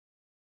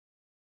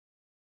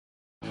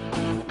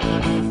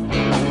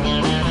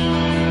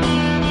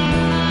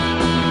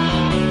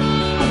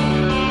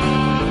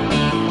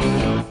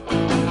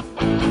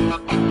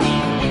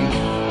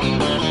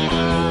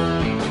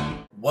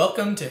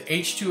Welcome to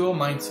H2O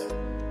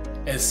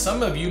Mindset. As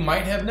some of you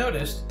might have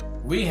noticed,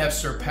 we have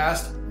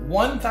surpassed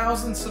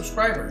 1,000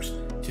 subscribers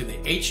to the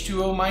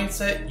H2O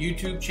Mindset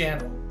YouTube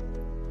channel.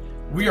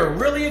 We are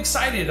really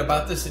excited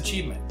about this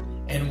achievement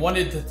and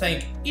wanted to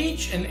thank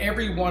each and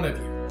every one of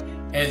you,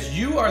 as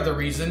you are the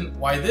reason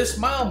why this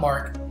mile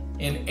mark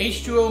in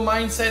H2O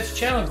Mindset's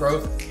channel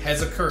growth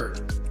has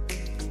occurred.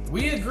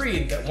 We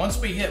agreed that once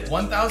we hit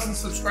 1,000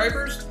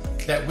 subscribers,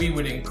 that we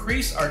would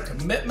increase our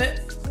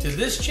commitment to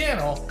this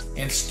channel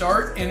and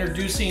start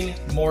introducing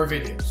more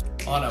videos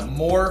on a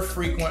more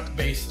frequent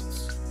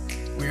basis.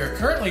 We are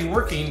currently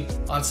working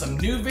on some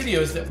new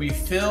videos that we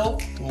feel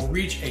will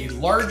reach a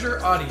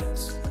larger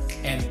audience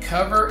and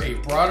cover a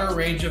broader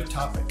range of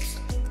topics,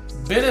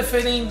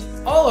 benefiting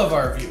all of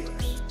our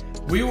viewers.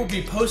 We will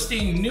be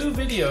posting new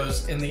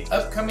videos in the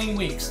upcoming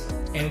weeks,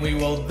 and we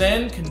will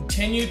then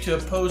continue to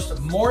post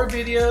more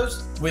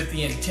videos with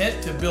the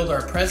intent to build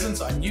our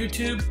presence on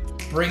YouTube,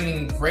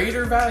 bringing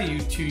greater value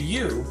to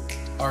you,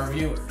 our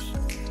viewers.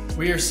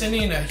 We are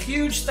sending a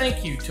huge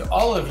thank you to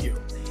all of you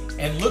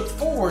and look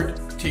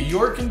forward to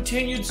your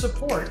continued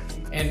support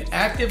and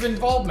active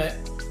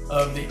involvement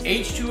of the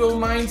H2O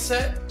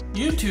Mindset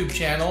YouTube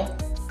channel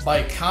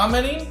by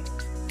commenting,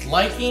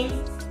 liking,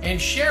 and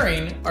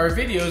sharing our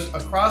videos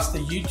across the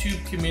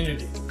YouTube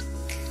community.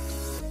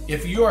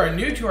 If you are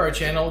new to our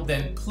channel,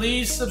 then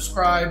please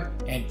subscribe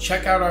and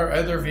check out our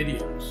other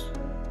videos.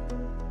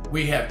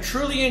 We have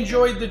truly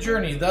enjoyed the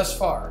journey thus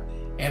far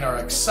and are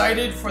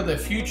excited for the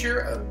future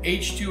of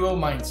H2O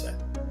Mindset.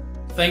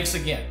 Thanks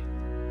again.